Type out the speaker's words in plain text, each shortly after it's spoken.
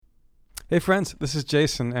Hey friends, this is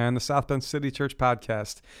Jason and the South Bend City Church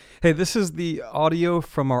podcast. Hey, this is the audio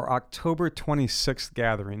from our October 26th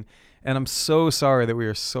gathering, and I'm so sorry that we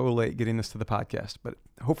are so late getting this to the podcast, but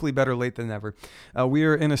hopefully better late than never. We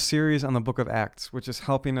are in a series on the book of Acts, which is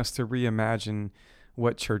helping us to reimagine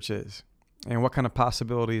what church is and what kind of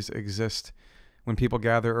possibilities exist when people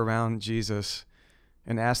gather around Jesus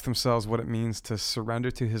and ask themselves what it means to surrender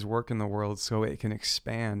to his work in the world so it can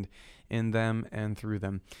expand in them and through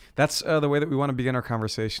them. That's the way that we want to begin our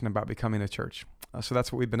conversation about becoming a church. So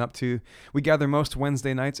that's what we've been up to. We gather most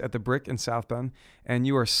Wednesday nights at the Brick in South Bend, and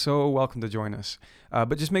you are so welcome to join us.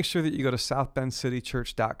 But just make sure that you go to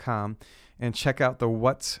southbendcitychurch.com and check out the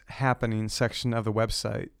What's Happening section of the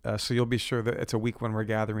website, so you'll be sure that it's a week when we're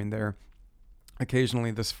gathering there. Occasionally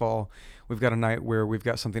this fall, we've got a night where we've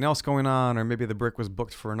got something else going on, or maybe the Brick was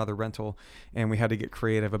booked for another rental and we had to get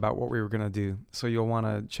creative about what we were going to do. So you'll want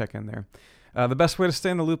to check in there. The best way to stay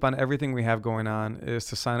in the loop on everything we have going on is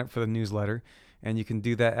to sign up for the newsletter, and you can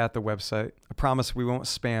do that at the website. I promise we won't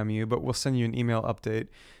spam you, but we'll send you an email update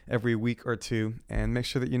every week or two and make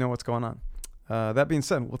sure that you know what's going on. That being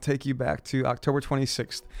said, we'll take you back to October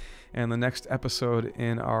 26th and the next episode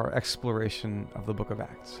in our exploration of the book of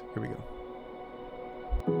Acts. Here we go.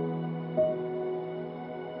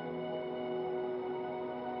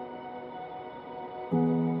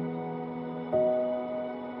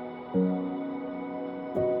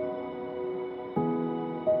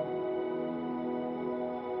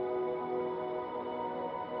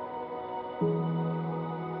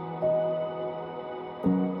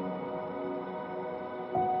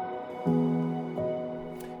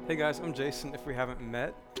 Hey guys, I'm Jason, if we haven't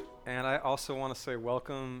met, and I also want to say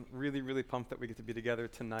welcome. Really pumped that we get to be together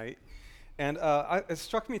tonight. And it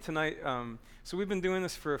struck me tonight, so we've been doing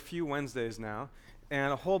this for a few Wednesdays now,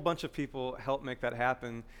 and a whole bunch of people help make that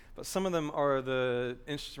happen, but some of them are the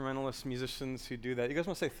instrumentalist musicians who do that. You guys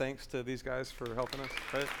want to say thanks to these guys for helping us,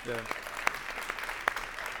 right? Yeah.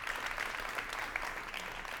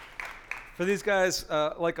 For these guys,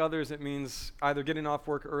 like others, it means either getting off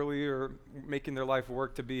work early or making their life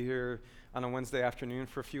work to be here on a Wednesday afternoon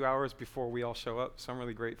for a few hours before we all show up. So I'm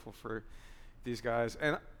really grateful for these guys.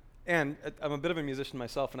 And I'm a bit of a musician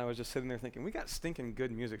myself, and I was just sitting there thinking, we got stinking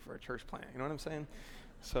good music for a church plant. You know what I'm saying?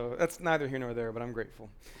 So that's neither here nor there, but I'm grateful.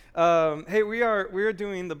 Hey, we are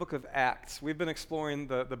doing the book of Acts. We've been exploring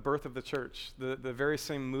the birth of the church, the very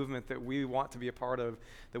same movement that we want to be a part of,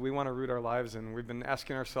 that we want to root our lives in. We've been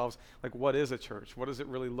asking ourselves, like, what is a church? What does it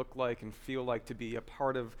really look like and feel like to be a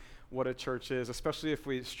part of what a church is, especially if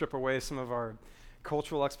we strip away some of our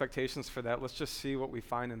cultural expectations for that. Let's just see what we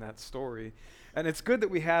find in that story. And it's good that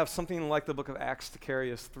we have something like the book of Acts to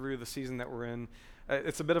carry us through the season that we're in.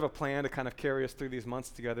 It's a bit of a plan to kind of carry us through these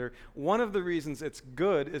months together. One of the reasons it's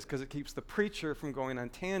good is because it keeps the preacher from going on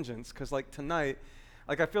tangents. Because like tonight,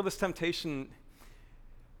 like I feel this temptation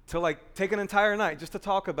to like take an entire night just to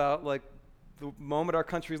talk about like the moment our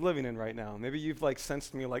country's living in right now. Maybe you've like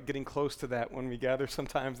sensed me like getting close to that when we gather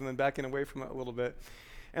sometimes and then backing away from it a little bit.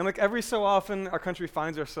 And like every so often, our country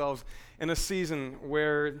finds ourselves in a season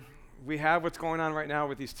where we have what's going on right now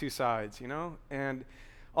with these two sides, you know? And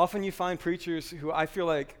often you find preachers who I feel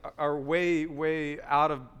like are way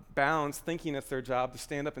out of bounds thinking it's their job to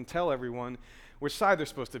stand up and tell everyone which side they're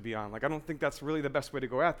supposed to be on. Like, I don't think that's really the best way to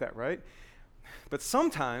go at that, right? But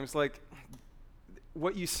sometimes, like,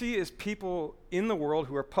 what you see is people in the world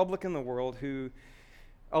who are public in the world who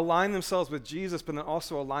align themselves with Jesus, but then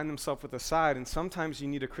also align themselves with the side. And sometimes you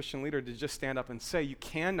need a Christian leader to just stand up and say, you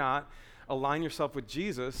cannot align yourself with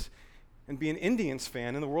Jesus and be an Indians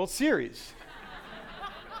fan in the World Series.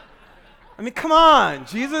 I mean, come on.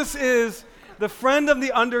 Jesus is the friend of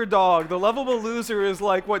the underdog. The lovable loser is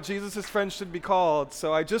like what Jesus' friend should be called.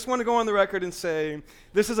 So I just want to go on the record and say,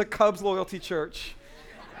 this is a Cubs loyalty church.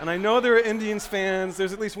 And I know there are Indians fans.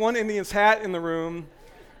 There's at least one Indians hat in the room.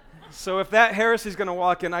 So if that heresy is going to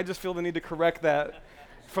walk in, I just feel the need to correct that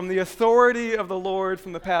from the authority of the Lord,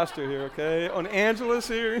 from the pastor here, okay? On Angelus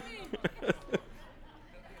here.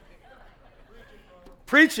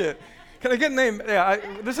 Preach it. Can I get an amen? Yeah,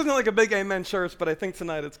 this isn't like a big amen church, but I think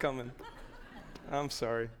tonight it's coming. I'm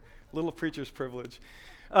sorry. Little preacher's privilege.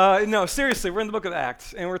 No, seriously, we're in the book of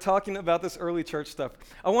Acts, and we're talking about this early church stuff.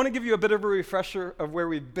 I want to give you a bit of a refresher of where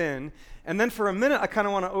we've been, and then for a minute, I kind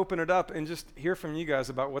of want to open it up and just hear from you guys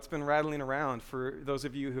about what's been rattling around for those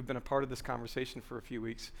of you who've been a part of this conversation for a few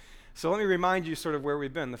weeks. So let me remind you sort of where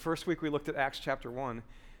we've been. The first week, we looked at Acts chapter 1,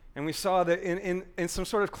 and we saw that in some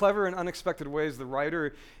sort of clever and unexpected ways, the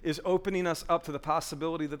writer is opening us up to the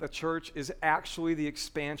possibility that the church is actually the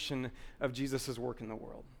expansion of Jesus' work in the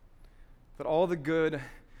world. That all the good,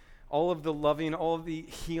 all of the loving, all of the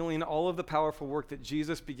healing, all of the powerful work that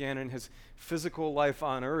Jesus began in his physical life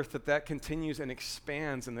on earth, that continues and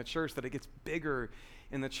expands in the church, that it gets bigger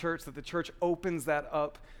in the church, that the church opens that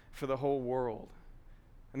up for the whole world.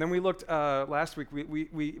 And then we looked last week,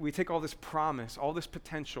 we take all this promise, all this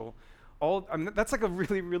potential, that's like a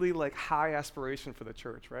really, really like high aspiration for the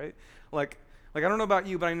church, right? Like I don't know about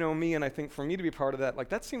you, but I know me, and I think for me to be part of that, like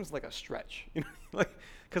that seems like a stretch, like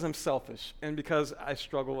because I'm selfish and because I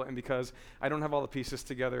struggle and because I don't have all the pieces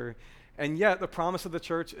together. And yet the promise of the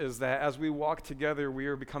church is that as we walk together, we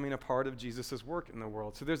are becoming a part of Jesus' work in the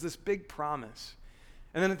world. So there's this big promise.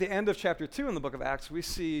 And then at the end of chapter 2 in the book of Acts, we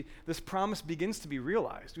see this promise begins to be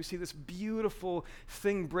realized. We see this beautiful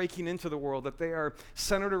thing breaking into the world, that they are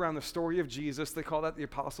centered around the story of Jesus. They call that the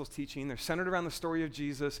apostles' teaching. They're centered around the story of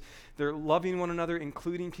Jesus. They're loving one another,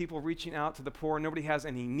 including people reaching out to the poor. Nobody has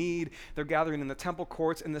any need. They're gathering in the temple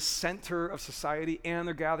courts in the center of society, and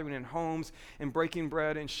they're gathering in homes and breaking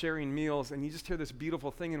bread and sharing meals. And you just hear this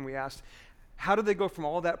beautiful thing, and we asked, how did they go from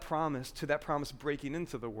all that promise to that promise breaking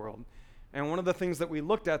into the world? And one of the things that we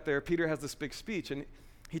looked at there, Peter has this big speech, and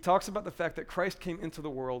he talks about the fact that Christ came into the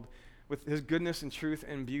world with his goodness and truth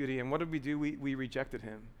and beauty. And what did we do? We rejected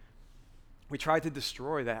him. We tried to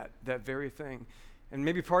destroy that very thing. And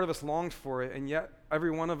maybe part of us longed for it, and yet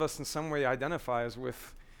every one of us in some way identifies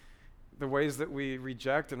with the ways that we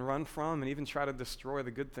reject and run from and even try to destroy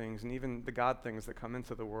the good things and even the God things that come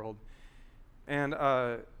into the world. And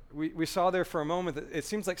we saw there for a moment that it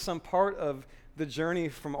seems like some part of the journey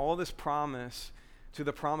from all this promise to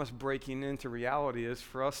the promise breaking into reality is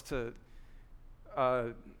for us to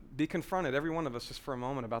be confronted, every one of us, just for a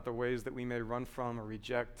moment, about the ways that we may run from or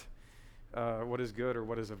reject what is good or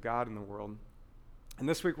what is of God in the world. And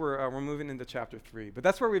this week we're moving into chapter 3. But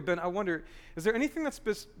that's where we've been. I wonder, is there anything that's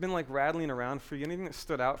been like rattling around for you? Anything that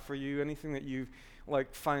stood out for you? Anything that you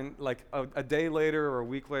like find like a day later or a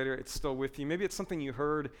week later, it's still with you? Maybe it's something you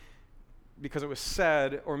heard because it was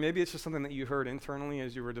said, or maybe it's just something that you heard internally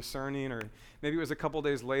as you were discerning, or maybe it was a couple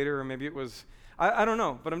days later, or maybe it was, I don't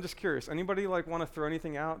know, but I'm just curious. Anybody like want to throw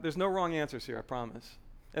anything out? There's no wrong answers here, I promise.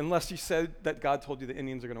 Unless you said that God told you the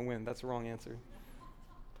Indians are going to win. That's the wrong answer.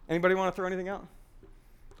 Anybody want to throw anything out?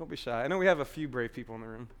 Don't be shy. I know we have a few brave people in the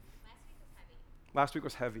room. Last week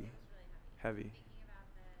was heavy. It was really heavy. Heavy. Thinking about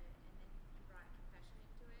and then you brought confession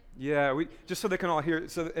into it. Yeah, we just so they can all hear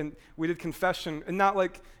it. And we did confession, and not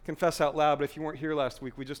like confess out loud, but if you weren't here last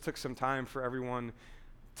week, we just took some time for everyone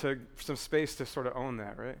some space to sort of own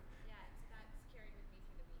that, right? Yeah, so that's carried with me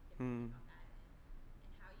through the week, and about that,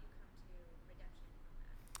 and how you come to redemption from that.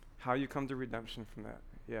 How you come to redemption from that.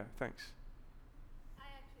 Yeah, thanks. I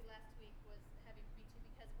actually last week was heavy for me too,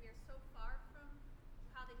 because we are so far from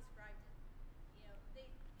how they described it. You know, in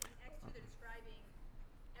Acts 2 they're describing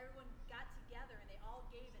everyone got together and they all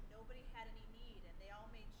gave and nobody had any need and they all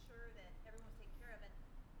made sure that everyone was taken care of, and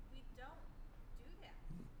we don't do that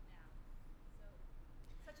now. So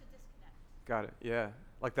such a disconnect. Got it. Yeah,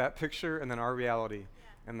 like that picture and then our reality,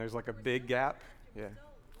 Yeah. and there's like a We're big still gap. Christians, Yeah. we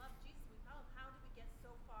still love Jesus, we follow. How did we get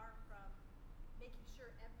so far from making sure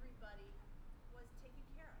everybody was taken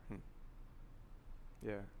care of?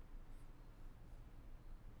 Yeah.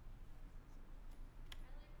 I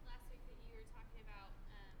liked last week that you were talking about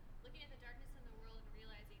looking at the darkness in the world and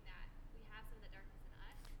realizing that we have some of the darkness in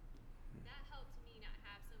us. That helped me not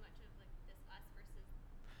have so much of like this us versus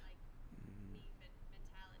like me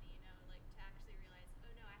mentality, you know, like to actually realize, oh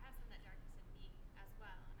no, I have some of that darkness in me as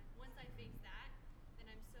well. And once I face that, then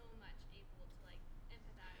I'm so much able to like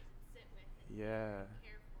empathize and sit with and Yeah.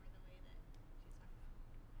 care for the way that she's talking about.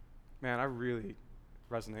 Man, I really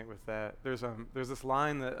resonate with that. There's this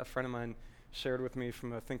line that a friend of mine shared with me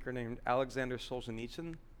from a thinker named Alexander Solzhenitsyn.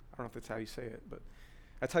 I don't know if that's how you say it, but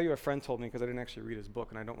I tell you, a friend told me, because I didn't actually read his book,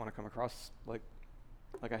 and I don't want to come across like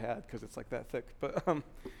I had, because it's like that thick. But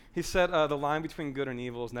he said the line between good and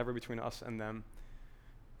evil is never between us and them.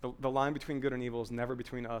 The line between good and evil is never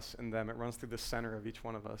between us and them. It runs through the center of each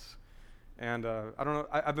one of us. And I don't know,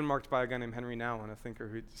 I've been marked by a guy named Henry Nouwen, a thinker,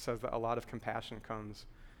 who says that a lot of compassion comes,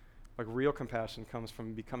 like real compassion comes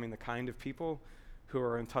from becoming the kind of people who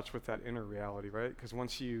are in touch with that inner reality, right? Because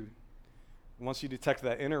once you detect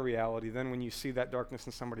that inner reality, then when you see that darkness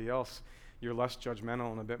in somebody else, you're less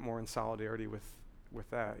judgmental and a bit more in solidarity with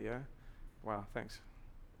that, yeah? Wow, thanks.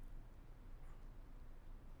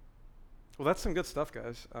 Well, that's some good stuff,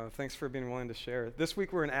 guys. Thanks for being willing to share. This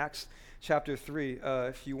week we're in Acts chapter 3.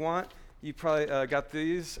 If you want, you probably got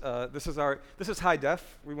these. This is high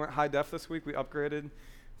def. We went high def this week. We upgraded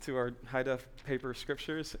to our high def paper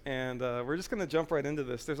scriptures, and we're just going to jump right into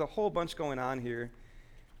this. There's a whole bunch going on here.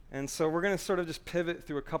 And so we're going to sort of just pivot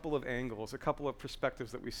through a couple of angles, a couple of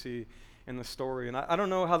perspectives that we see in the story. And I don't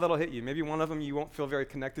know how that'll hit you. Maybe one of them you won't feel very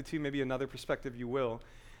connected to, maybe another perspective you will.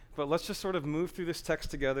 But let's just sort of move through this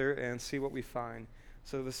text together and see what we find.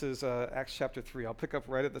 So this is Acts chapter 3. I'll pick up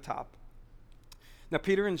right at the top. Now,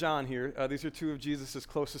 Peter and John here, these are two of Jesus'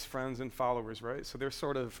 closest friends and followers, right? So they're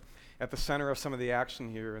sort of at the center of some of the action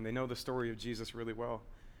here, and they know the story of Jesus really well.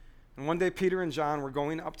 And one day, Peter and John were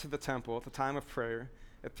going up to the temple at the time of prayer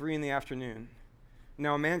at 3 p.m.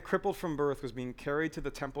 Now, a man crippled from birth was being carried to the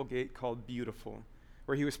temple gate called Beautiful,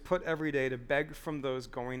 where he was put every day to beg from those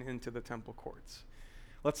going into the temple courts.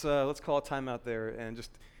 Let's call a time out there and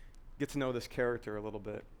just get to know this character a little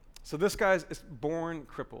bit. So this guy is born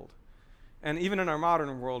crippled. And even in our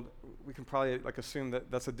modern world, we can probably assume that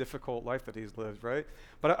that's a difficult life that he's lived, right?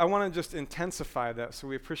 But I want to just intensify that so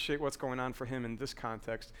we appreciate what's going on for him in this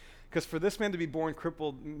context. Because for this man to be born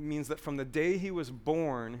crippled means that from the day he was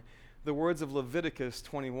born, the words of Leviticus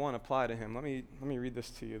 21 apply to him. Let me read this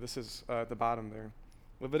to you. This is at the bottom there.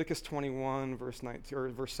 Leviticus 21, verse 19 or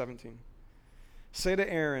verse 17. Say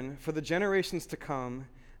to Aaron, for the generations to come,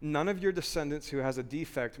 none of your descendants who has a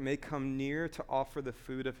defect may come near to offer the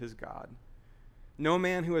food of his God. No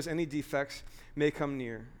man who has any defects may come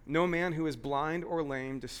near. No man who is blind or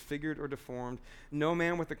lame, disfigured or deformed. No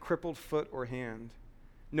man with a crippled foot or hand.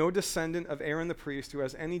 No descendant of Aaron the priest who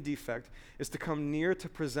has any defect is to come near to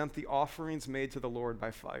present the offerings made to the Lord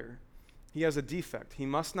by fire. He has a defect. He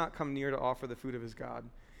must not come near to offer the food of his God.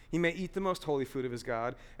 He may eat the most holy food of his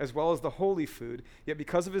God, as well as the holy food, yet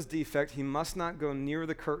because of his defect, he must not go near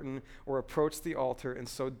the curtain or approach the altar and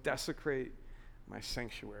so desecrate my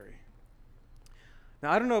sanctuary.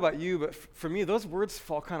 Now, I don't know about you, but for me, those words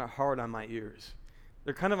fall kind of hard on my ears.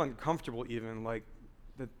 They're kind of uncomfortable even, like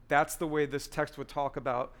that's the way this text would talk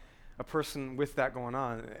about a person with that going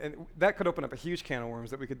on. And that could open up a huge can of worms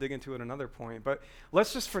that we could dig into at another point. But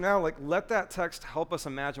let's just for now, let that text help us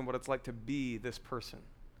imagine what it's like to be this person.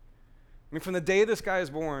 I mean, from the day this guy is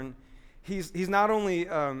born, he's not only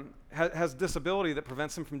has disability that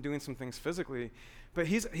prevents him from doing some things physically, but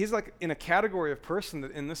he's like in a category of person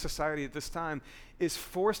that in this society at this time is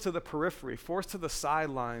forced to the periphery, forced to the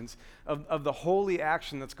sidelines of the holy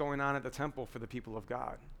action that's going on at the temple for the people of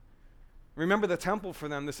God. Remember, the temple for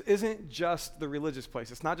them, this isn't just the religious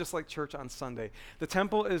place. It's not just like church on Sunday. The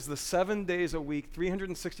temple is the 7 days a week,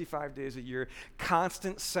 365 days a year,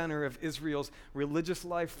 constant center of Israel's religious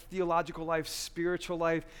life, theological life, spiritual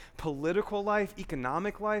life, political life,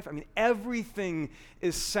 economic life. I mean, everything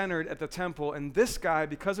is centered at the temple. And this guy,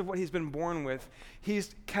 because of what he's been born with,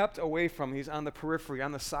 he's kept away from, he's on the periphery,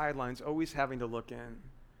 on the sidelines, always having to look in.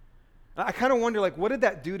 I kind of wonder, what did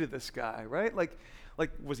that do to this guy, right? Like,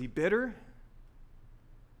 was he bitter?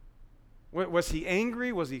 Was he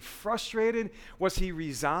angry? Was he frustrated? Was he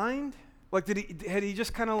resigned? Had he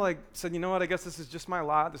just kind of said, you know what, I guess this is just my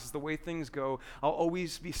lot. This is the way things go. I'll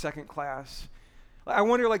always be second class. I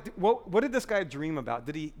wonder, what did this guy dream about?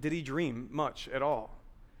 Did he dream much at all?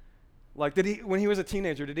 When he was a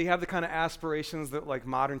teenager, did he have the kind of aspirations that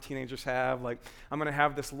modern teenagers have? I'm going to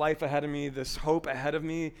have this life ahead of me, this hope ahead of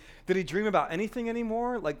me. Did he dream about anything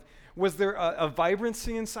anymore? Was there a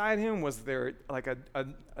vibrancy inside him? Was there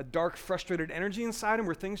a dark, frustrated energy inside him?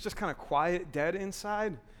 Were things just kind of quiet, dead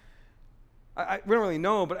inside? We don't really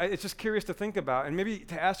know, but it's just curious to think about. And maybe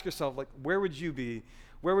to ask yourself, where would you be?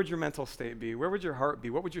 Where would your mental state be? Where would your heart be?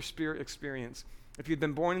 What would your spirit experience if you'd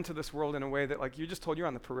been born into this world in a way that you're just told you're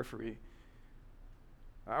on the periphery?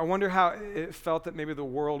 I wonder how it felt that maybe the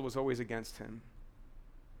world was always against him.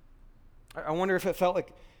 I wonder if it felt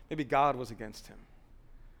like maybe God was against him.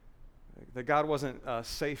 That God wasn't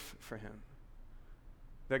safe for him.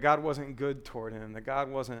 That God wasn't good toward him. That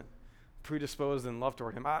God wasn't predisposed in love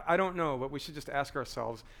toward him. I don't know, but we should just ask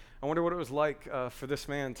ourselves, I wonder what it was like for this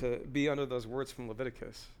man to be under those words from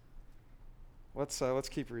Leviticus. Let's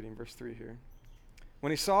keep reading verse 3 here.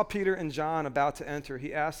 When he saw Peter and John about to enter,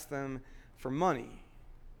 he asked them for money.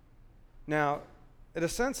 Now, in a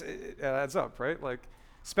sense, it adds up, right?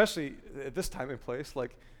 Especially at this time and place,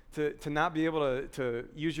 to not be able to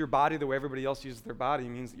use your body the way everybody else uses their body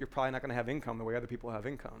means that you're probably not going to have income the way other people have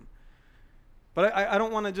income. But I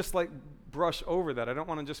don't want to just brush over that. I don't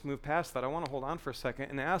want to just move past that. I want to hold on for a second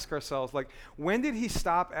and ask ourselves, when did he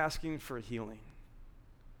stop asking for healing?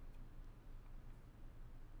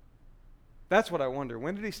 That's what I wonder.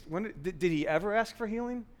 Did he ever ask for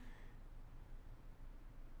healing?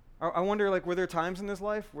 I wonder, were there times in his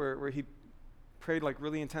life where he prayed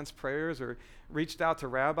really intense prayers or reached out to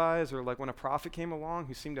rabbis or when a prophet came along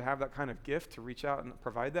who seemed to have that kind of gift to reach out and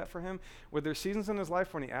provide that for him? Were there seasons in his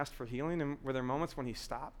life when he asked for healing, and were there moments when he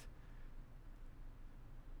stopped?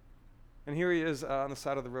 And here he is on the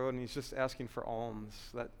side of the road, and he's just asking for alms,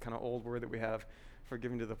 that kind of old word that we have for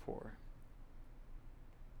giving to the poor.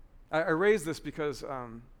 I raise this because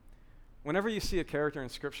whenever you see a character in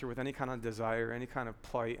Scripture with any kind of desire, any kind of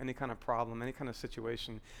plight, any kind of problem, any kind of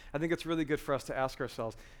situation, I think it's really good for us to ask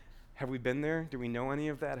ourselves, have we been there? Do we know any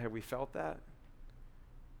of that? Have we felt that?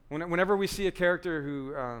 Whenever we see a character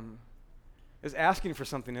who is asking for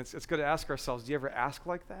something, it's good to ask ourselves, do you ever ask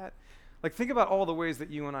like that? Like, think about all the ways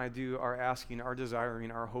that you and I do our asking, our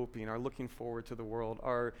desiring, our hoping, our looking forward to the world,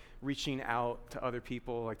 our reaching out to other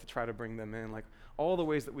people, like to try to bring them in, like all the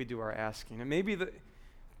ways that we do our asking. And maybe the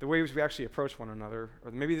ways we actually approach one another,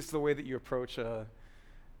 or maybe this is the way that you approach a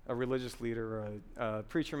religious leader, or a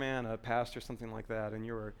preacher man, a pastor, something like that, and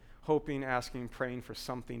you're hoping, asking, praying for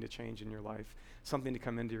something to change in your life, something to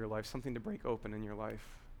come into your life, something to break open in your life.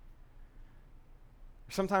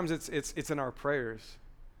 Sometimes it's in our prayers.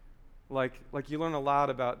 Like you learn a lot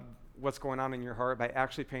about what's going on in your heart by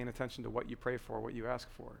actually paying attention to what you pray for, what you ask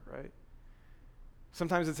for, right?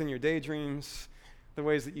 Sometimes it's in your daydreams, the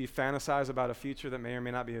ways that you fantasize about a future that may or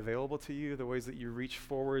may not be available to you, the ways that you reach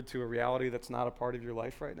forward to a reality that's not a part of your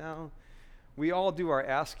life right now. We all do our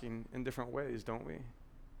asking in different ways, don't we?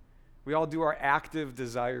 We all do our active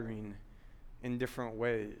desiring in different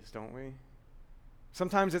ways, don't we?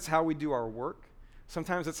 Sometimes it's how we do our work.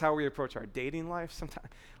 Sometimes it's how we approach our dating life. Sometimes,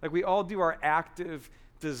 like, we all do our active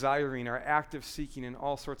desiring, our active seeking in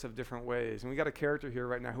all sorts of different ways. And we got a character here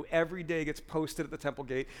right now who every day gets posted at the temple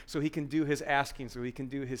gate so he can do his asking, so he can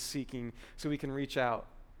do his seeking, so he can reach out.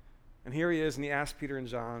 And here he is, and he asks Peter and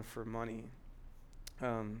John for money.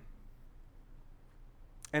 And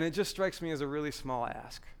it just strikes me as a really small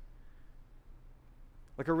ask.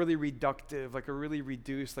 Like a really reductive, like a really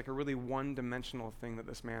reduced, like a really one-dimensional thing that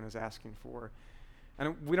this man is asking for.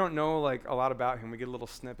 And we don't know like a lot about him. We get a little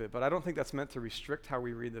snippet, but I don't think that's meant to restrict how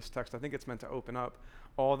we read this text. I think it's meant to open up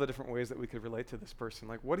all the different ways that we could relate to this person.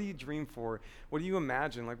 Like, what do you dream for? What do you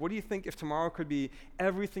imagine? Like, what do you think if tomorrow could be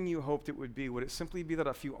everything you hoped it would be? Would it simply be that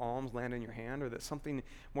a few alms land in your hand, or that something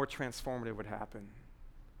more transformative would happen?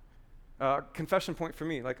 Confession point for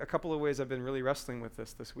me, like a couple of ways I've been really wrestling with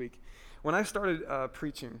this week. When I started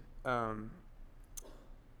preaching,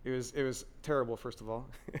 it was terrible, first of all.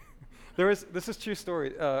 This is true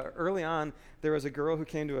story. Early on, there was a girl who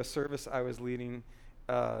came to a service I was leading,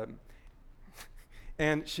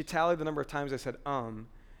 and she tallied the number of times I said, and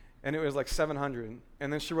it was like 700,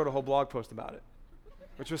 and then she wrote a whole blog post about it,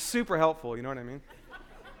 which was super helpful, you know what I mean?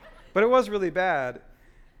 But it was really bad.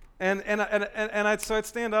 And I'd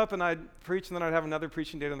stand up and I'd preach, and then I'd have another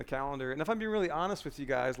preaching date on the calendar. And if I'm being really honest with you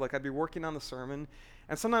guys, like, I'd be working on the sermon,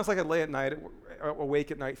 and sometimes like I'd lay at night,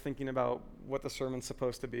 awake at night thinking about what the sermon's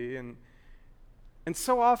supposed to be. And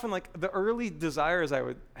so often, like, the early desires I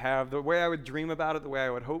would have, the way I would dream about it, the way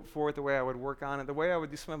I would hope for it, the way I would work on it, the way I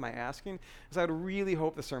would do some of my asking, is I would really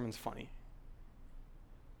hope the sermon's funny.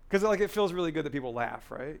 Because like, it feels really good that people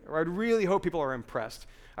laugh, right? Or I'd really hope people are impressed.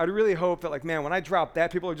 I'd really hope that, like, man, when I drop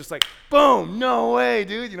that, people are just like, boom, no way,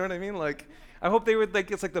 dude. You know what I mean? Like, I hope they would,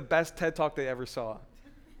 like, it's like the best TED Talk they ever saw.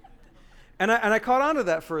 And I caught on to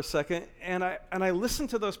that for a second, and I listened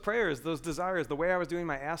to those prayers, those desires, the way I was doing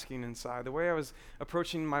my asking inside, the way I was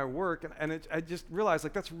approaching my work, and I just realized,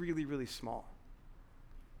 like, that's really, really small.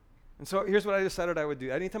 And so here's what I decided I would do.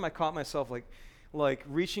 Anytime I caught myself, like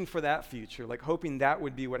reaching for that future, like hoping that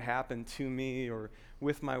would be what happened to me or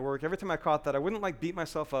with my work, every time I caught that, I wouldn't like beat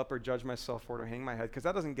myself up or judge myself for it or hang my head, because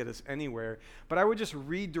that doesn't get us anywhere, but I would just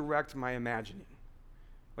redirect my imagining,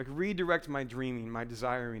 like redirect my dreaming, my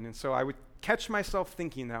desiring. And so I would catch myself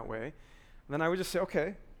thinking that way, and then I would just say,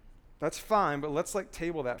 okay, that's fine, but let's like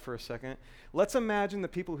table that for a second. Let's imagine the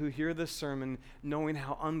people who hear this sermon knowing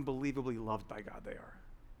how unbelievably loved by God they are.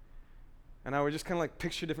 And I would just kind of like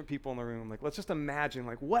picture different people in the room. Like, let's just imagine,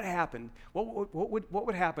 like, what happened? What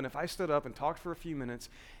would happen if I stood up and talked for a few minutes,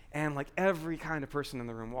 and like every kind of person in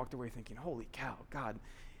the room walked away thinking, holy cow, God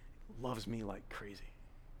loves me like crazy.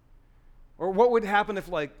 Or what would happen if,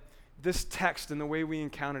 like, this text and the way we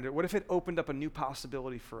encountered it, what if it opened up a new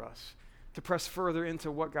possibility for us to press further into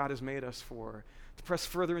what God has made us for, to press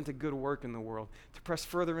further into good work in the world, to press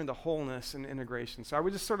further into wholeness and integration? So I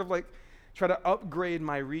would just sort of like try to upgrade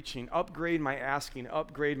my reaching, upgrade my asking,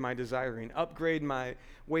 upgrade my desiring, upgrade my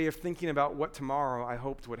way of thinking about what tomorrow I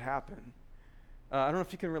hoped would happen. I don't know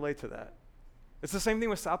if you can relate to that. It's the same thing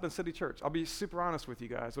with South Bend City Church. I'll be super honest with you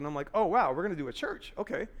guys. When I'm like, oh, wow, we're going to do a church.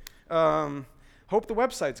 Okay. Hope the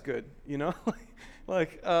website's good, you know?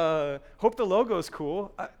 Hope the logo's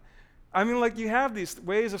cool. I mean, like, you have these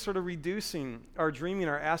ways of sort of reducing our dreaming,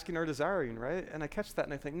 our asking, our desiring, right? And I catch that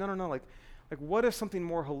and I think, no, like, what if something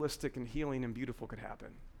more holistic and healing and beautiful could happen,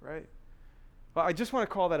 right? Well, I just want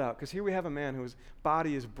to call that out because here we have a man whose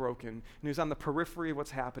body is broken and who's on the periphery of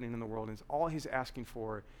what's happening in the world, and all he's asking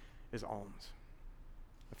for is alms,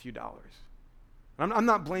 a few dollars. And I'm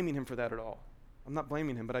not blaming him for that at all. I'm not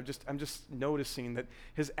blaming him, but I'm just noticing that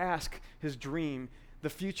his ask, his dream, the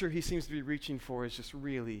future he seems to be reaching for is just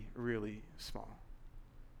really, really small.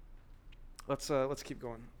 Let's keep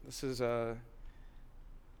going. This is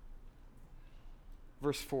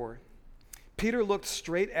verse 4. Peter looked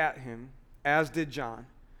straight at him, as did John.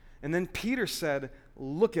 And then Peter said,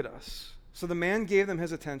 "Look at us." So the man gave them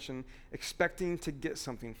his attention, expecting to get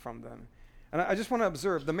something from them. And I just want to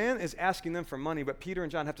observe, the man is asking them for money, but Peter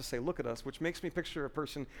and John have to say, "Look at us," which makes me picture a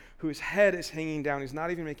person whose head is hanging down. He's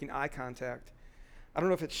not even making eye contact. I don't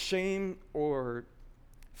know if it's shame or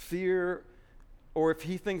fear or if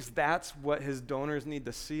he thinks that's what his donors need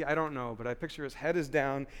to see. I don't know, but I picture his head is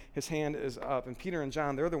down, his hand is up. And Peter and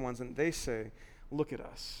John, they're the ones, and they say, "Look at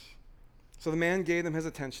us." So the man gave them his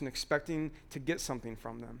attention, expecting to get something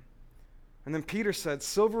from them. And then Peter said,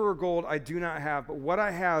 "Silver or gold I do not have, but what I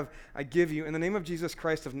have I give you. In the name of Jesus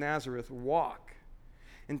Christ of Nazareth, walk."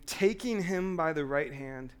 And taking him by the right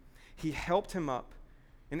hand, he helped him up.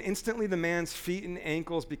 And instantly the man's feet and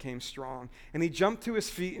ankles became strong. And he jumped to his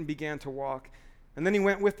feet and began to walk. And then he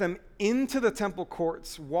went with them into the temple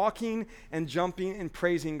courts, walking and jumping and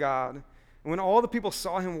praising God. And when all the people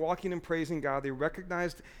saw him walking and praising God, they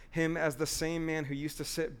recognized him as the same man who used to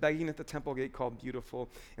sit begging at the temple gate called Beautiful.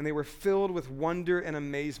 And they were filled with wonder and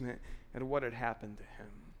amazement at what had happened to him.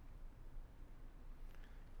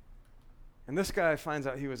 And this guy finds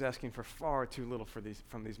out he was asking for far too little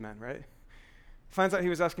from these men, right? Finds out he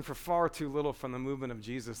was asking for far too little from the movement of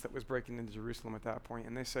Jesus that was breaking into Jerusalem at that point.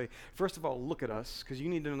 And they say, first of all, look at us, because you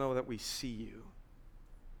need to know that we see you.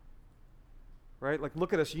 Right? Like,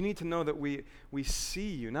 look at us. You need to know that we see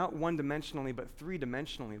you, not one-dimensionally, but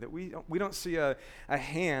three-dimensionally, that we don't see a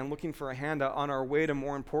hand looking for a handout on our way to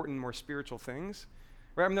more important, more spiritual things.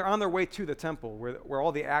 Right? I mean, they're on their way to the temple, where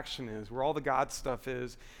all the action is, where all the God stuff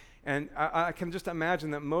is. And I can just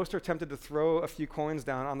imagine that most are tempted to throw a few coins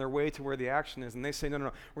down on their way to where the action is. And they say, no,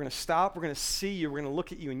 we're going to stop, we're going to see you, we're going to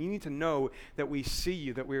look at you, and you need to know that we see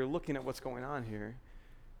you, that we are looking at what's going on here.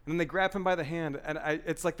 And then they grab him by the hand, and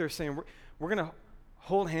it's like they're saying, we're going to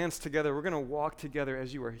hold hands together, we're going to walk together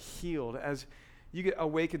as you are healed, as you get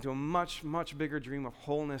awakened to a much, much bigger dream of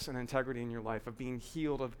wholeness and integrity in your life, of being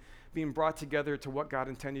healed, of being brought together to what God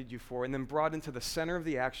intended you for, and then brought into the center of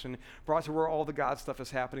the action, brought to where all the God stuff is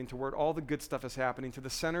happening, to where all the good stuff is happening, to the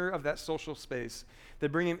center of that social space. They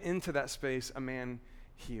bring him into that space, a man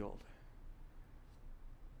healed.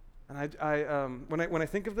 And when I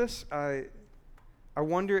think of this, I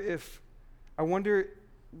wonder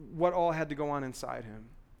what all had to go on inside him.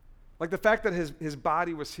 Like the fact that his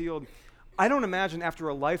body was healed, I don't imagine after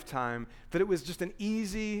a lifetime that it was just an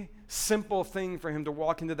easy, simple thing for him to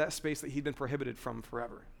walk into that space that he'd been prohibited from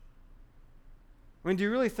forever. I mean, do you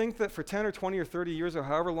really think that for 10 or 20 or 30 years or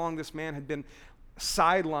however long this man had been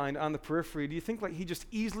sidelined on the periphery, do you think like he just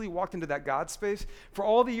easily walked into that God space? For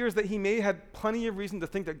all the years that he may have had plenty of reason to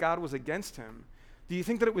think that God was against him, do you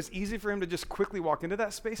think that it was easy for him to just quickly walk into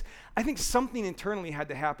that space? I think something internally had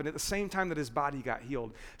to happen at the same time that his body got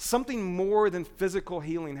healed. Something more than physical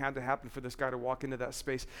healing had to happen for this guy to walk into that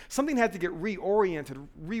space. Something had to get reoriented,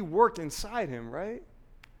 reworked inside him, right?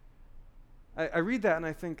 I read that and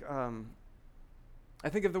I think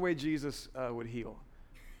of the way Jesus would heal.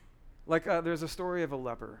 Like there's a story of a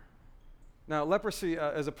leper. Now, leprosy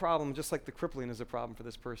is a problem, just like the crippling is a problem for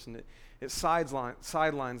this person. It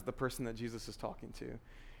sidelines the person that Jesus is talking to.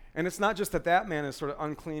 And it's not just that man is sort of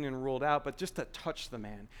unclean and ruled out, but just to touch the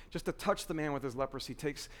man. Just to touch the man with his leprosy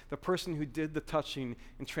takes the person who did the touching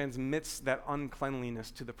and transmits that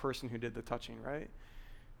uncleanliness to the person who did the touching, right? And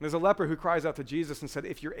there's a leper who cries out to Jesus and said,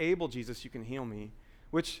 "If you're able, Jesus, you can heal me."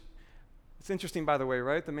 Which, it's interesting, by the way,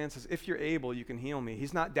 right? The man says, "If you're able, you can heal me."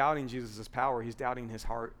 He's not doubting Jesus' power. He's doubting his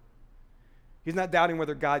heart. He's not doubting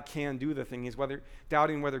whether God can do the thing. He's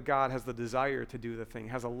doubting whether God has the desire to do the thing,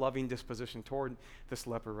 has a loving disposition toward this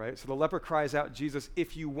leper, right? So the leper cries out, "Jesus,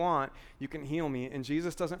 if you want, you can heal me." And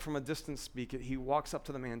Jesus doesn't from a distance speak it. He walks up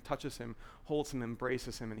to the man, touches him, holds him,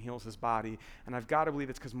 embraces him, and heals his body. And I've got to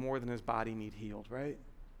believe it's because more than his body need healed, right?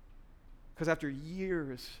 Because after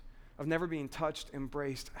years of never being touched,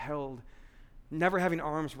 embraced, held, never having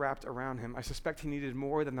arms wrapped around him, I suspect he needed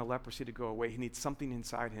more than the leprosy to go away. He needs something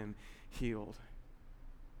inside him healed.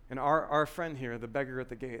 And our friend here, the beggar at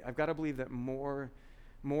the gate, I've got to believe that more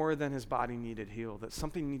more than his body needed healed, that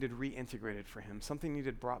something needed reintegrated for him, something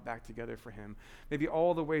needed brought back together for him. Maybe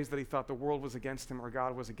all the ways that he thought the world was against him or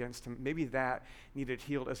God was against him, maybe that needed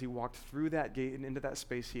healed as he walked through that gate and into that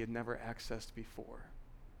space he had never accessed before.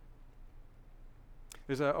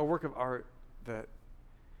 There's a work of art that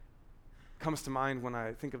comes to mind when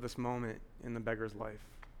I think of this moment in the beggar's life.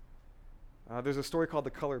 There's a story called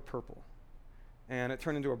The Color Purple, and it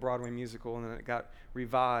turned into a Broadway musical, and then it got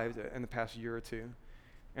revived in the past year or two.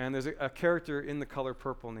 And there's a character in The Color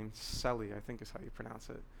Purple named Sally, I think is how you pronounce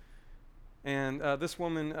it. And this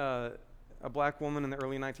woman, a black woman in the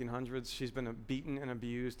early 1900s, she's been beaten and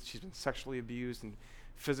abused. She's been sexually abused and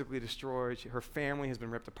physically destroyed. Her family has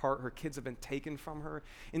been ripped apart. Her kids have been taken from her.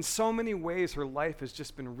 In so many ways, her life has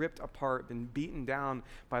just been ripped apart, been beaten down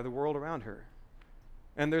by the world around her.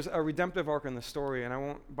 And there's a redemptive arc in the story, and I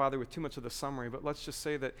won't bother with too much of the summary, but let's just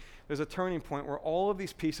say that there's a turning point where all of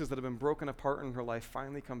these pieces that have been broken apart in her life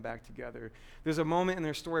finally come back together. There's a moment in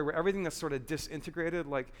their story where everything that's sort of disintegrated,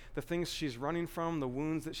 like the things she's running from, the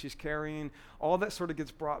wounds that she's carrying, all that sort of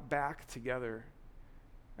gets brought back together.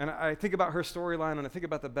 And I think about her storyline, and I think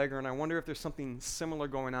about the beggar, and I wonder if there's something similar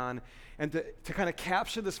going on. And to kind of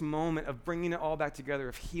capture this moment of bringing it all back together,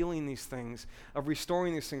 of healing these things, of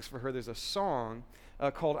restoring these things for her, there's a song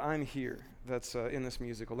called I'm Here that's in this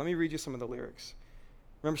musical. Let me read you some of the lyrics.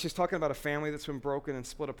 Remember, she's talking about a family that's been broken and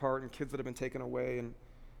split apart and kids that have been taken away and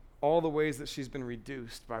all the ways that she's been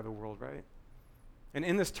reduced by the world, right? And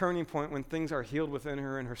in this turning point, when things are healed within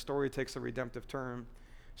her and her story takes a redemptive turn,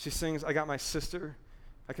 she sings, I got my sister.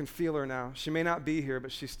 I can feel her now. She may not be here,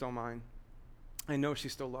 but she's still mine. I know she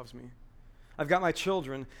still loves me. I've got my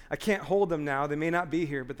children. I can't hold them now. They may not be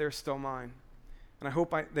here, but they're still mine. And I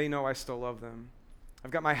hope they know I still love them.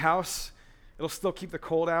 I've got my house. It'll still keep the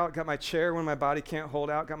cold out. Got my chair when my body can't hold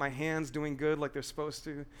out. Got my hands doing good like they're supposed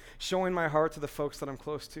to. Showing my heart to the folks that I'm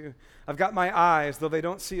close to. I've got my eyes, though they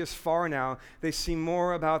don't see as far now. They see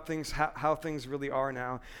more about things, how things really are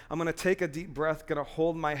now. I'm going to take a deep breath, going to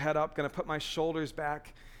hold my head up, going to put my shoulders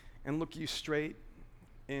back and look you straight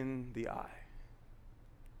in the eye.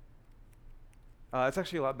 It's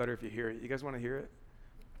actually a lot better if you hear it. You guys want to hear it?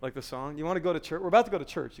 Like the song? You want to go to church? We're about to go to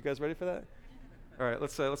church. You guys ready for that? All right,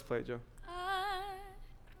 let's play it, Joe. I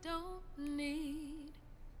don't need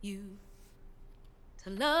you to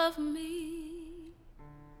love me.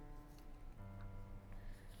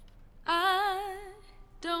 I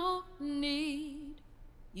don't need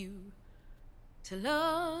you to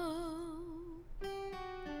love.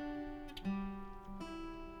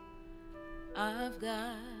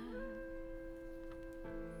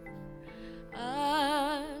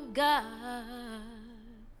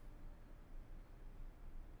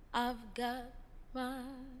 I've got my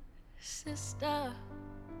sister.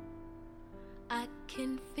 I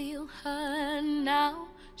can feel her now.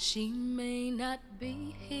 She may not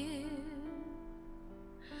be here,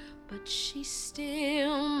 but she's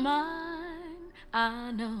still mine,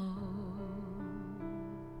 I know.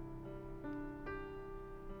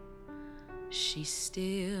 She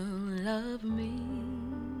still loves me.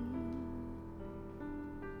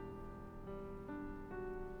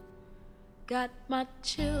 Got my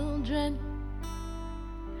children,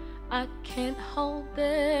 I can't hold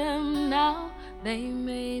them now. They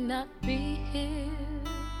may not be here,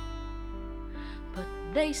 but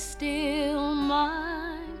they still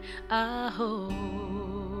mine, I hope.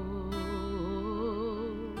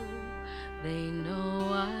 They know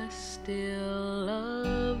I still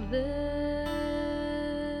love them.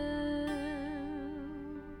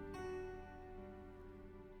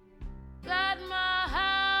 Got my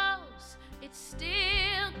house, it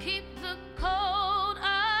still keep the cold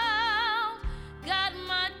out. Got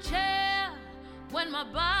my chair when my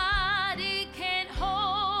body can't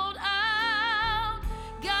hold out.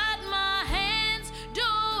 Got my hands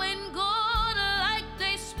doing good like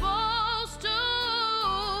they supposed to.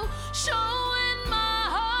 Showing my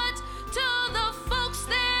heart to the folks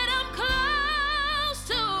that I'm close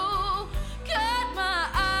to. Got my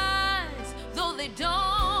eyes, though they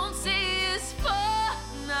don't see as far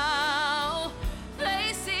now.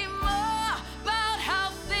 They see more about how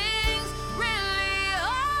things really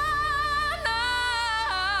are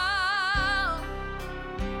now.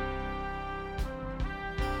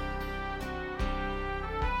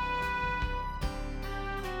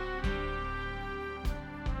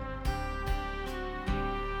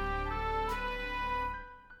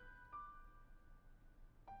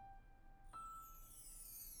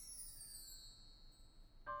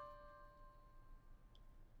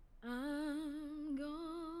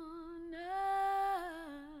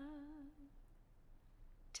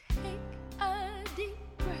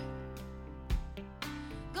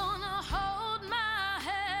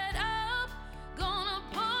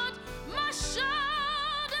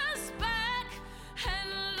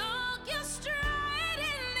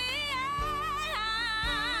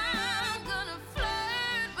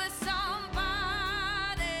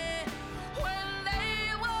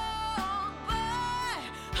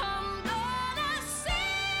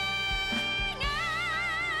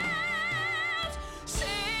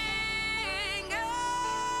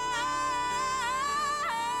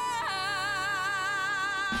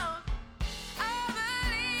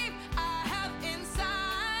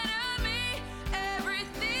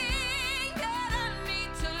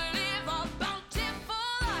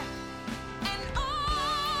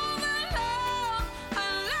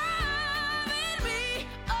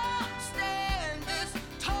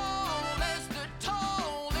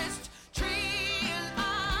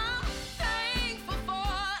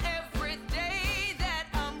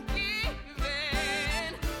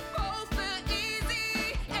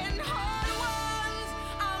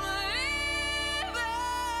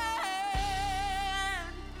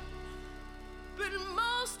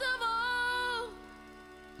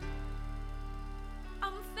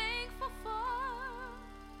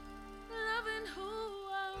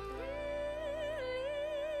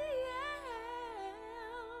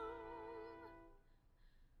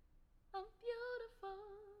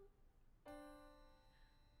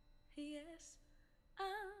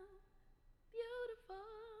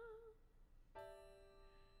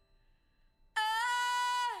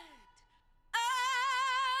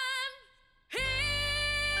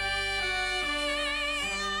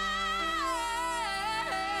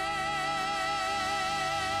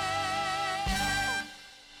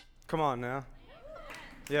 Come on now.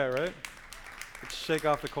 Yeah, right? Let's shake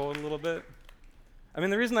off the cold a little bit. I mean,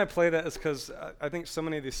 the reason I play that is because I think so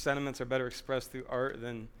many of these sentiments are better expressed through art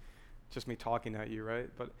than just me talking at you, right?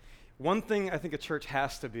 But one thing I think a church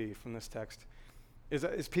has to be from this text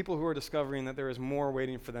is people who are discovering that there is more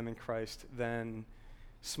waiting for them in Christ than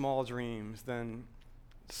small dreams, than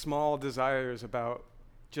small desires about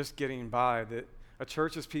just getting by. That a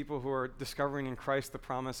church is people who are discovering in Christ the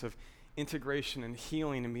promise of integration and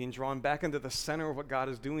healing and being drawn back into the center of what God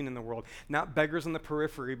is doing in the world. Not beggars in the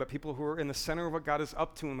periphery, but people who are in the center of what God is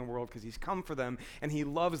up to in the world because he's come for them and he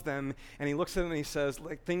loves them, and he looks at them and he says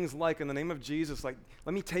things like, in the name of Jesus, like,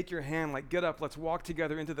 let me take your hand, like, get up, let's walk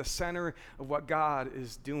together into the center of what God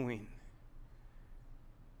is doing.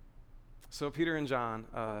 So Peter and John,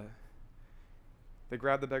 they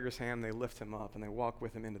grab the beggar's hand, they lift him up, and they walk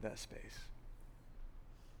with him into that space.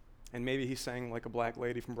 And maybe he sang like a black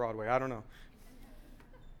lady from Broadway. I don't know.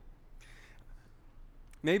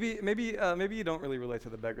 Maybe you don't really relate to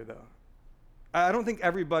the beggar, though. I don't think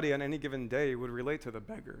everybody on any given day would relate to the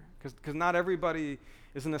beggar, because not everybody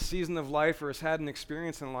is in a season of life or has had an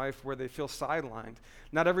experience in life where they feel sidelined.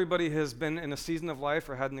 Not everybody has been in a season of life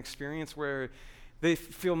or had an experience where they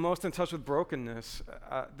feel most in touch with brokenness.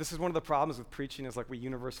 This is one of the problems with preaching, is like we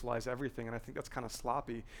universalize everything, and I think that's kind of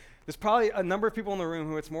sloppy. There's probably a number of people in the room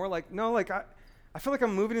who it's more like, no, like I feel like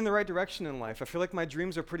I'm moving in the right direction in life. I feel like my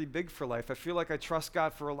dreams are pretty big for life. I feel like I trust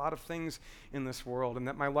God for a lot of things in this world, and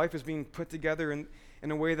that my life is being put together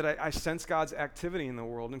in a way that I sense God's activity in the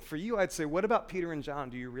world. And for you, I'd say, what about Peter and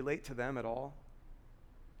John? Do you relate to them at all?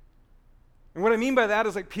 And what I mean by that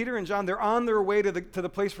is, like, Peter and John, they're on their way to the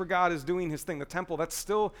place where God is doing his thing, the temple. That's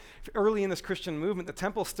still, early in this Christian movement, the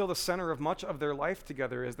temple is still the center of much of their life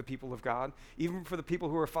together as the people of God, even for the people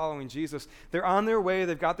who are following Jesus. They're on their way,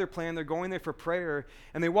 they've got their plan, they're going there for prayer,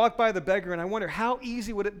 and they walk by the beggar, and I wonder how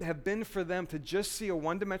easy would it have been for them to just see a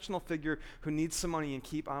one-dimensional figure who needs some money and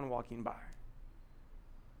keep on walking by?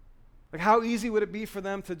 Like, how easy would it be for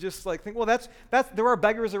them to just like think, well, there are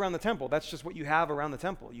beggars around the temple. That's just what you have around the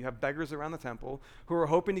temple. You have beggars around the temple who are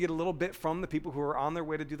hoping to get a little bit from the people who are on their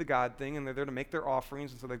way to do the God thing, and they're there to make their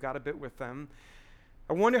offerings, and so they've got a bit with them.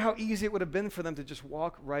 I wonder how easy it would have been for them to just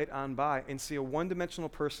walk right on by and see a one-dimensional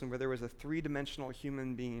person where there was a three-dimensional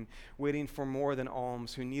human being waiting for more than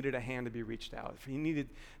alms, who needed a hand to be reached out. He needed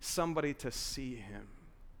somebody to see him.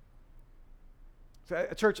 So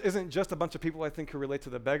a church isn't just a bunch of people, I think, who relate to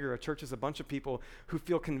the beggar. A church is a bunch of people who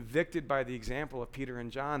feel convicted by the example of Peter and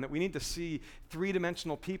John, that we need to see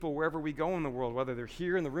three-dimensional people wherever we go in the world, whether they're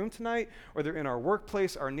here in the room tonight or they're in our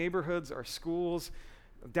workplace, our neighborhoods, our schools,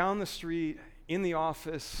 down the street, in the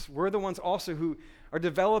office. We're the ones also who are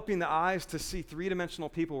developing the eyes to see three-dimensional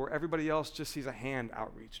people where everybody else just sees a hand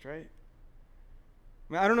outreached, right?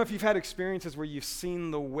 I mean, I don't know if you've had experiences where you've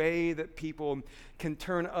seen the way that people can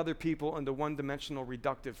turn other people into one-dimensional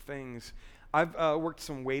reductive things. I've worked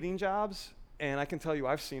some waiting jobs, and I can tell you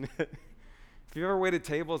I've seen it. If you've ever waited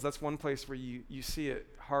tables, that's one place where you see it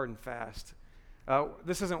hard and fast.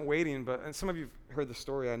 This isn't waiting, and some of you have heard the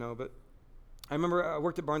story, I know, but I remember I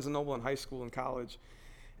worked at Barnes & Noble in high school and college,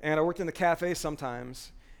 and I worked in the cafe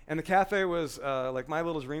sometimes. And the cafe was like my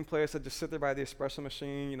little dream place. I'd just sit there by the espresso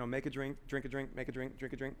machine, make a drink, drink a drink, make a drink,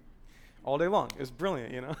 drink a drink, all day long. It was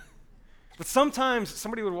brilliant, But sometimes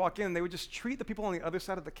somebody would walk in and they would just treat the people on the other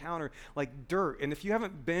side of the counter like dirt. And if you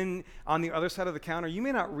haven't been on the other side of the counter, you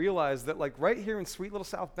may not realize that, like, right here in sweet little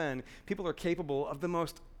South Bend, people are capable of the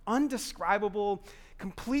most undescribable,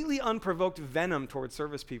 completely unprovoked venom towards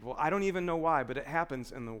service people. I don't even know why, but it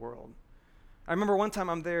happens in the world. I remember one time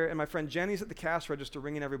I'm there, and my friend Jenny's at the cash register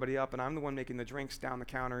ringing everybody up, and I'm the one making the drinks down the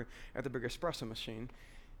counter at the big espresso machine.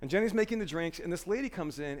 And Jenny's making the drinks, and this lady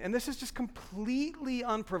comes in, and this is just completely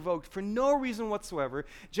unprovoked for no reason whatsoever.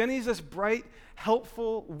 Jenny's this bright,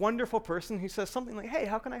 helpful, wonderful person who says something like, "Hey,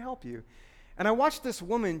 how can I help you?" And I watched this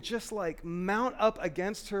woman just like mount up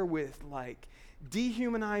against her with like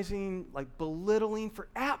dehumanizing, like belittling for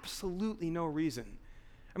absolutely no reason.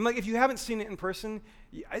 I'm like, if you haven't seen it in person,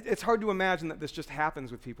 it's hard to imagine that this just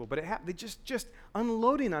happens with people, but they just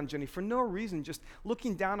unloading on Jenny for no reason, just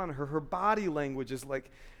looking down on her. Her body language is like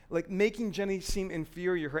making Jenny seem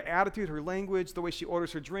inferior. Her attitude, her language, the way she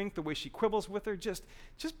orders her drink, the way she quibbles with her, just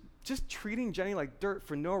treating Jenny like dirt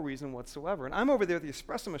for no reason whatsoever. And I'm over there at the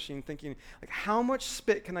espresso machine thinking, like, how much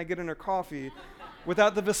spit can I get in her coffee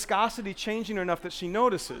without the viscosity changing enough that she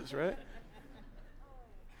notices, right?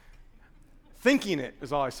 Thinking it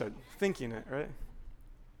is all I said. Thinking it, right?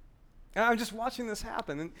 And I'm just watching this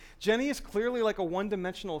happen. And Jenny is clearly like a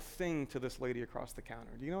one-dimensional thing to this lady across the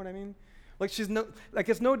counter. Do you know what I mean? Like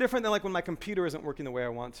it's no different than like when my computer isn't working the way I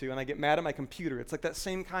want to and I get mad at my computer. It's like that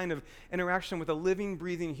same kind of interaction with a living,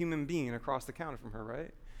 breathing human being across the counter from her,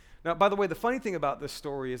 right? Now, by the way, the funny thing about this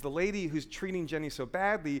story is the lady who's treating Jenny so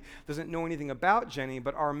badly doesn't know anything about Jenny,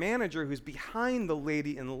 but our manager who's behind the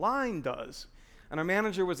lady in line does. And our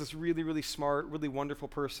manager was this really, really smart, really wonderful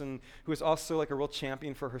person who was also like a real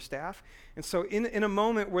champion for her staff. And so in a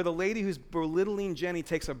moment where the lady who's belittling Jenny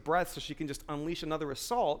takes a breath so she can just unleash another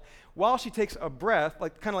assault, while she takes a breath,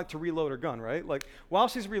 like kind of like to reload her gun, right? Like while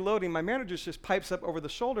she's reloading, my manager just pipes up over the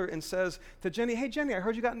shoulder and says to Jenny, "Hey, Jenny, I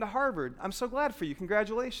heard you got into Harvard. I'm so glad for you.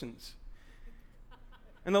 Congratulations."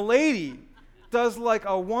 And the lady does like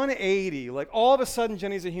a 180, like all of a sudden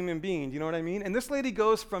Jenny's a human being, do you know what I mean? And this lady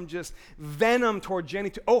goes from just venom toward Jenny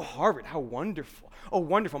to, "Oh, Harvard, how wonderful. Oh,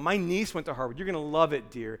 wonderful. My niece went to Harvard. You're going to love it,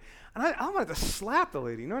 dear." And I wanted to slap the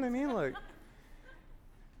lady, you know what I mean? Like,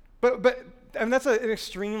 but and that's an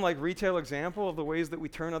extreme like retail example of the ways that we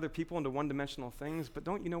turn other people into one-dimensional things, but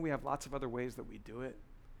don't you know we have lots of other ways that we do it?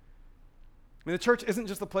 I mean, the church isn't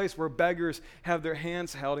just the place where beggars have their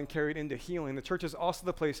hands held and carried into healing. The church is also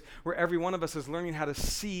the place where every one of us is learning how to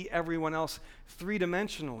see everyone else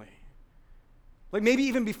three-dimensionally. Like maybe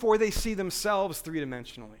even before they see themselves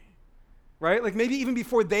three-dimensionally, right? Like maybe even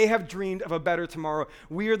before they have dreamed of a better tomorrow,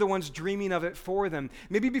 we are the ones dreaming of it for them.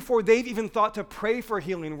 Maybe before they've even thought to pray for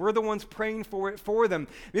healing, we're the ones praying for it for them.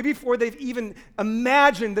 Maybe before they've even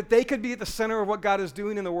imagined that they could be at the center of what God is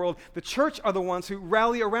doing in the world, the church are the ones who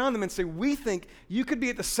rally around them and say, "We think you could be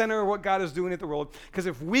at the center of what God is doing in the world, because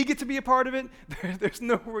if we get to be a part of it, there's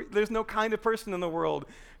no kind of person in the world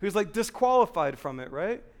who's like disqualified from it,"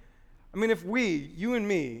 right? I mean, if we, you and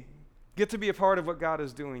me, get to be a part of what God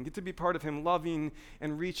is doing, get to be part of him loving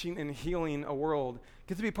and reaching and healing a world,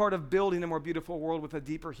 get to be part of building a more beautiful world with a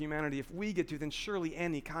deeper humanity. If we get to, then surely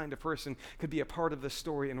any kind of person could be a part of this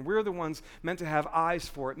story. And we're the ones meant to have eyes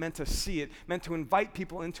for it, meant to see it, meant to invite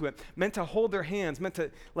people into it, meant to hold their hands, meant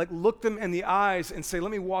to like look them in the eyes and say,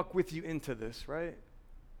 "Let me walk with you into this," right?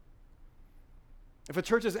 If a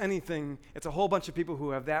church is anything, it's a whole bunch of people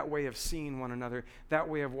who have that way of seeing one another, that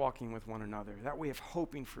way of walking with one another, that way of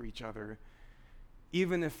hoping for each other.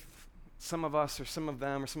 Even if some of us or some of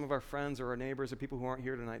them or some of our friends or our neighbors or people who aren't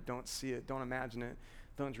here tonight don't see it, don't imagine it,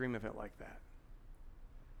 don't dream of it like that.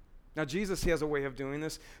 Now, Jesus, he has a way of doing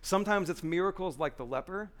this. Sometimes it's miracles like the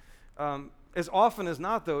leper. As often as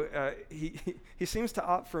not, though, he seems to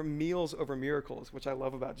opt for meals over miracles, which I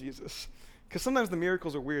love about Jesus. Because sometimes the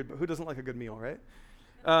miracles are weird, but who doesn't like a good meal, right?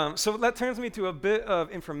 So that turns me to a bit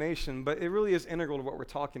of information, but it really is integral to what we're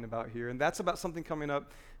talking about here. And that's about something coming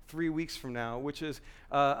up 3 weeks from now, which is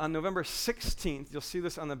on November 16th. You'll see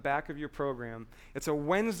this on the back of your program. It's a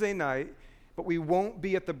Wednesday night, but we won't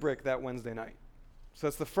be at the Brick that Wednesday night. So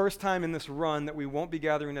it's the first time in this run that we won't be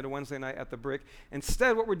gathering at a Wednesday night at the Brick.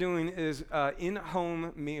 Instead, what we're doing is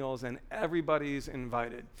in-home meals, and everybody's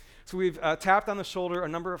invited. So we've tapped on the shoulder a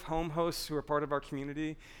number of home hosts who are part of our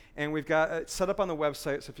community, and we've got it set up on the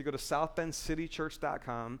website. So if you go to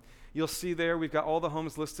southbendcitychurch.com, you'll see there we've got all the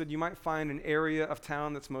homes listed. You might find an area of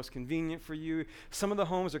town that's most convenient for you. Some of the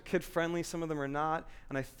homes are kid-friendly, some of them are not,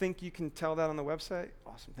 and I think you can tell that on the website.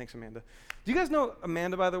 Awesome, thanks, Amanda. Do you guys know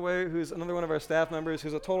Amanda, by the way, who's another one of our staff members,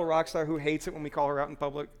 who's a total rock star who hates it when we call her out in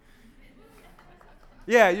public?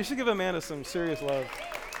 Yeah, you should give Amanda some serious love.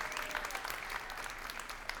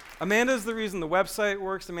 Amanda's the reason the website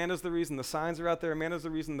works. Amanda's the reason the signs are out there. Amanda's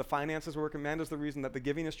the reason the finances work. Amanda's the reason that the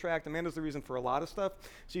giving is tracked. Amanda's the reason for a lot of stuff.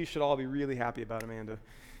 So you should all be really happy about Amanda.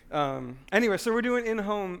 Anyway, so we're doing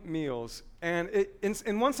in-home meals. And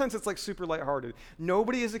in one sense, it's like super lighthearted.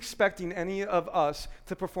 Nobody is expecting any of us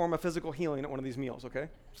to perform a physical healing at one of these meals, okay?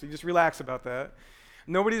 So you just relax about that.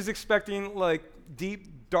 Nobody's expecting like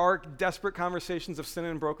deep, dark, desperate conversations of sin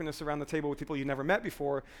and brokenness around the table with people you've never met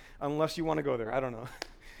before, unless you want to go there. I don't know.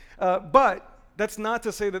 But that's not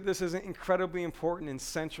to say that this isn't incredibly important and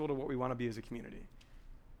central to what we want to be as a community.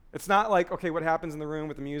 It's not like, okay, what happens in the room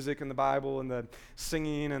with the music and the Bible and the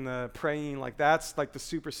singing and the praying, like that's like the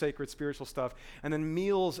super sacred spiritual stuff. And then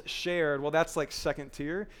meals shared, well, that's like second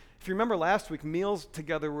tier. If you remember last week, meals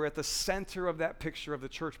together were at the center of that picture of the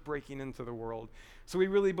church breaking into the world. So we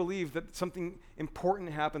really believe that something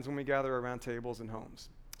important happens when we gather around tables and homes.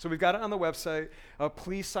 So we've got it on the website.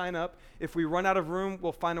 Please sign up. If we run out of room,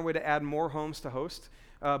 we'll find a way to add more homes to host.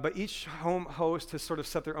 But each home host has sort of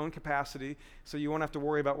set their own capacity, so you won't have to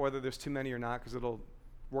worry about whether there's too many or not, because it'll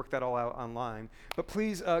work that all out online. But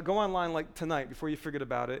please go online like tonight before you forget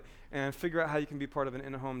about it, and figure out how you can be part of an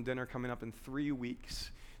in-home dinner coming up in 3 weeks.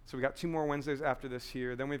 So we got 2 more Wednesdays after this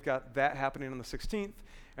here. Then we've got that happening on the 16th.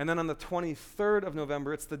 And then on the 23rd of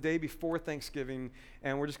November, it's the day before Thanksgiving,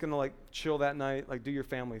 and we're just going to like chill that night, like do your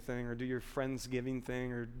family thing or do your Friendsgiving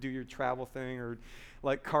thing or do your travel thing or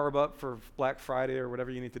like carb up for Black Friday or whatever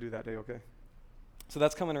you need to do that day, okay? So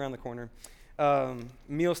that's coming around the corner.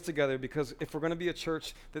 Meals together, because if we're going to be a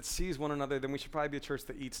church that sees one another, then we should probably be a church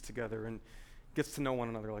that eats together and gets to know one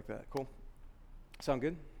another like that. Cool? Sound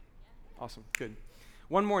good? Yeah. Awesome. Good.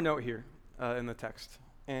 One more note here in the text,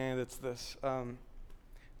 and it's this.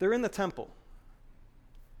 They're in the temple.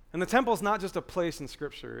 And the temple is not just a place in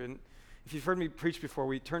Scripture. And if you've heard me preach before,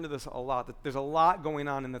 we turn to this a lot. That there's a lot going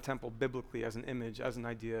on in the temple biblically as an image, as an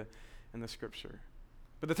idea in the Scripture.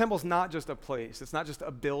 But the temple is not just a place. It's not just a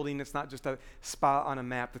building. It's not just a spot on a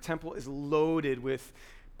map. The temple is loaded with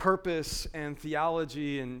purpose and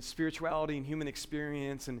theology and spirituality and human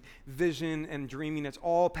experience and vision and dreaming. It's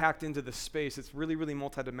all packed into the space. It's really, really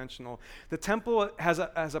multidimensional. The temple has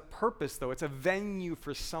a purpose, though. It's a venue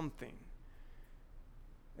for something.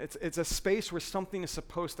 It's a space where something is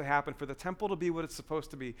supposed to happen. For the temple to be what it's supposed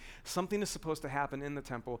to be, something is supposed to happen in the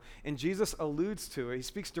temple. And Jesus alludes to it. He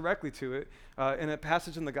speaks directly to it in a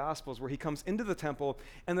passage in the Gospels where he comes into the temple,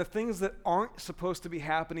 and the things that aren't supposed to be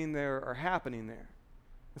happening there are happening there.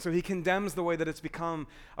 And so he condemns the way that it's become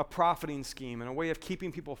a profiting scheme and a way of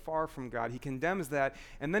keeping people far from God. He condemns that,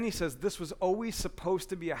 and then he says this was always supposed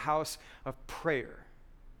to be a house of prayer.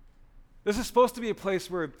 This is supposed to be a place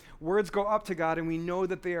where words go up to God and we know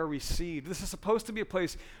that they are received. This is supposed to be a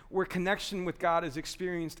place where connection with God is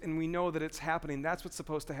experienced and we know that it's happening. That's what's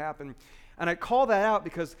supposed to happen. And I call that out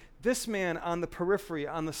because this man on the periphery,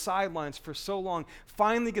 on the sidelines for so long,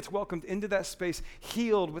 finally gets welcomed into that space,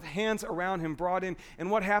 healed, with hands around him, brought in. And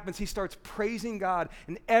what happens? He starts praising God,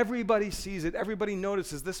 and everybody sees it. Everybody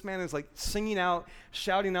notices this man is like singing out,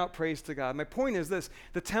 shouting out praise to God. My point is this: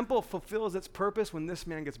 the temple fulfills its purpose when this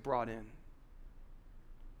man gets brought in.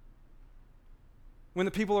 When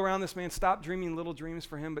the people around this man stop dreaming little dreams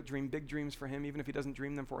for him, but dream big dreams for him, even if he doesn't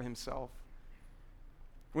dream them for himself.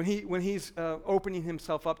 When he's opening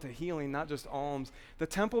himself up to healing, not just alms, the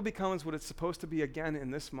temple becomes what it's supposed to be again in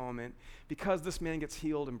this moment because this man gets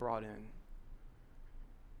healed and brought in.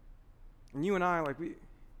 And you and I, like we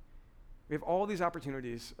have all these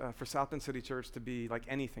opportunities for South Bend City Church to be like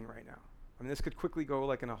anything right now. I mean, this could quickly go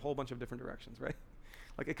like in a whole bunch of different directions, right?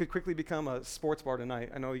 Like it could quickly become a sports bar tonight.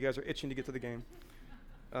 I know you guys are itching to get to the game.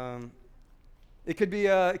 It could be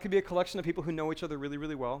a collection of people who know each other really,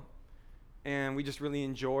 really well. And we just really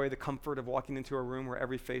enjoy the comfort of walking into a room where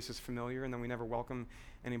every face is familiar and then we never welcome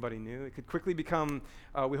anybody new. It could quickly become,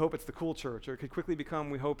 we hope it's the cool church, or it could quickly become,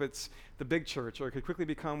 we hope it's the big church, or it could quickly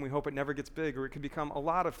become, we hope it never gets big, or it could become a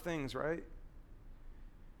lot of things, right?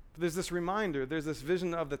 But there's this reminder, there's this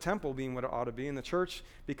vision of the temple being what it ought to be, and the church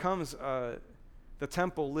becomes the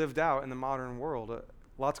temple lived out in the modern world.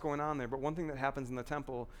 Lots going on there, but one thing that happens in the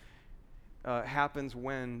temple happens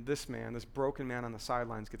when this man, this broken man on the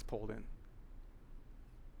sidelines, gets pulled in.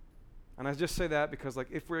 And I just say that because, like,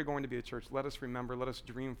 if we're going to be a church, let us remember, let us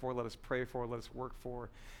dream for, let us pray for, let us work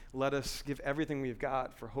for, let us give everything we've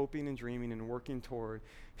got for hoping and dreaming and working toward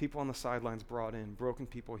people on the sidelines brought in, broken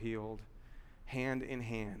people healed, hand in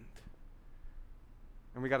hand.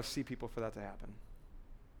 And we got to see people for that to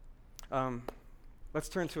happen. Let's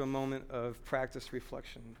turn to a moment of practice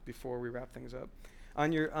reflection before we wrap things up.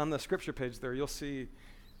 On the scripture page there, you'll see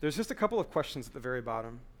there's just a couple of questions at the very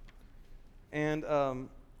bottom. And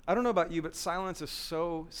I don't know about you, but silence is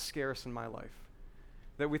so scarce in my life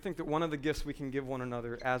that we think that one of the gifts we can give one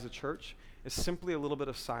another as a church is simply a little bit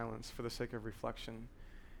of silence for the sake of reflection.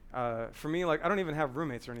 For me, like, I don't even have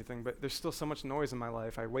roommates or anything, but there's still so much noise in my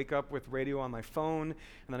life. I wake up with radio on my phone, and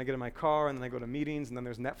then I get in my car, and then I go to meetings, and then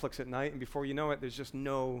there's Netflix at night, and before you know it, there's just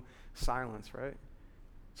no silence, right?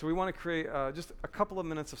 So we want to create just a couple of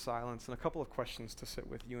minutes of silence and a couple of questions to sit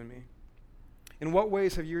with you and me. In what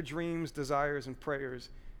ways have your dreams, desires, and prayers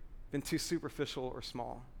been too superficial or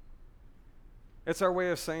small? It's our way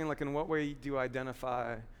of saying, like, in what way do you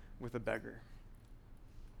identify with a beggar?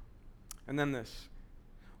 And then this: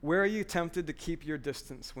 where are you tempted to keep your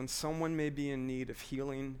distance when someone may be in need of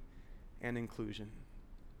healing and inclusion?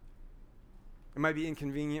 It might be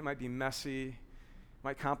inconvenient, it might be messy,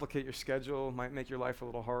 might complicate your schedule, might make your life a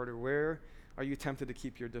little harder. Where are you tempted to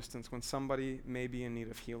keep your distance when somebody may be in need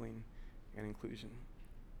of healing and inclusion?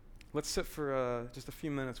 Let's sit for just a few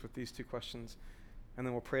minutes with these two questions, and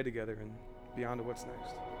then we'll pray together and be on to what's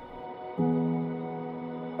next.